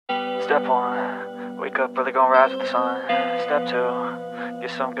Step 1, wake up, really gonna rise with the sun. Step 2, get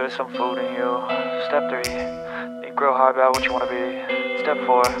some good, some food in you. Step 3, think real hard about what you wanna be. Step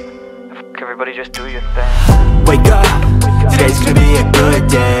 4, everybody just do your thing. Wake up, today's gonna be a good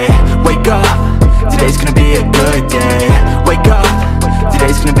day. Wake up, today's gonna be a good day. Wake up,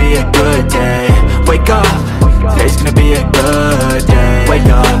 today's gonna be a good day. Wake up, today's gonna be a good day. Wake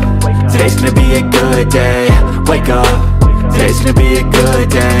up, today's gonna be a good day. Wake up, today's gonna be a good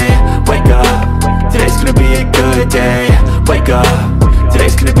day. Wake up, today's gonna be a good day. Wake up,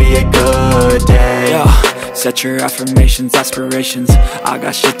 today's gonna be a good day. Yo, set your affirmations, aspirations. I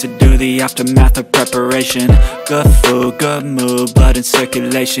got shit to do, the aftermath of preparation. Good food, good mood, blood in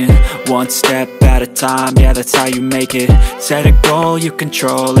circulation. One step at a time, yeah, that's how you make it. Set a goal you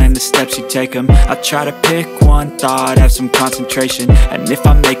control and the steps you take them. I try to pick one thought, have some concentration. And if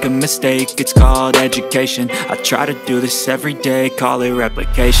I make a mistake, it's called education. I try to do this every day, call it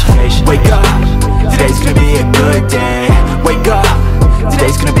replication. Wake up, today's gonna be a good day. Wake up,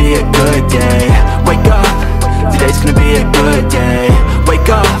 today's gonna be a good day. Wake up, today's gonna be a good day. Wake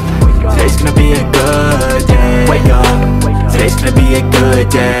up, today's gonna be a good day. Wake up, today's gonna be a good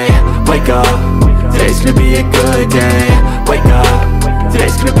day. Wake up, today's gonna be a good day. Wake up,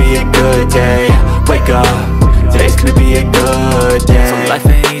 today's gonna be a good day. Wake up, today's gonna be a good day. So life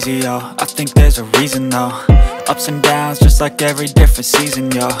ain't easy, yo, I think there's a reason though. Ups and downs, just like every different season,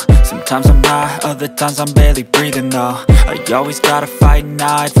 yo. Sometimes I'm high, other times I'm barely breathing, though. I always gotta fight and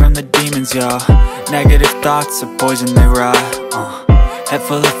hide from the demons, yo. Negative thoughts are poison, they rot. Head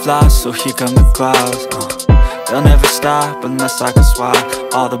full of flies, so here come the clouds. They'll never stop unless I can swap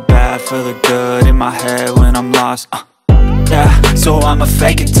all the bad for the good in my head when I'm lost. Yeah, so I'ma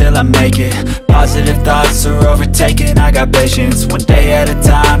fake it till I make it. Positive thoughts are overtaken, I got patience. One day at a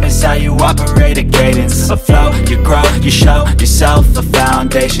time is how you operate a cadence. A flow, you grow, you show yourself a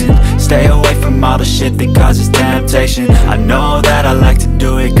foundation. Stay away from all the shit that causes temptation. I know that I like to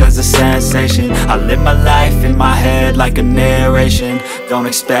do it cause it's sensation. I live my life in my head like a narration. Don't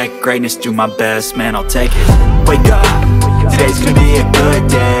expect greatness, do my best, man, I'll take it. Wake up, today's gonna be a good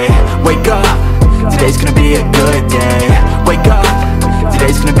day. Wake up, today's gonna be a good day. Wake up,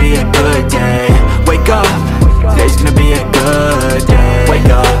 today's gonna be a good day. Wake up, today's gonna be a good day. Wake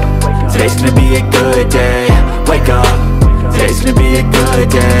up, today's gonna be a good day. Wake up, today's gonna be a good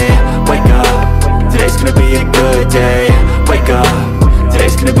day. Wake up, today's gonna be a good day. Wake up,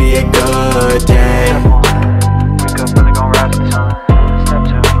 today's gonna be a good day.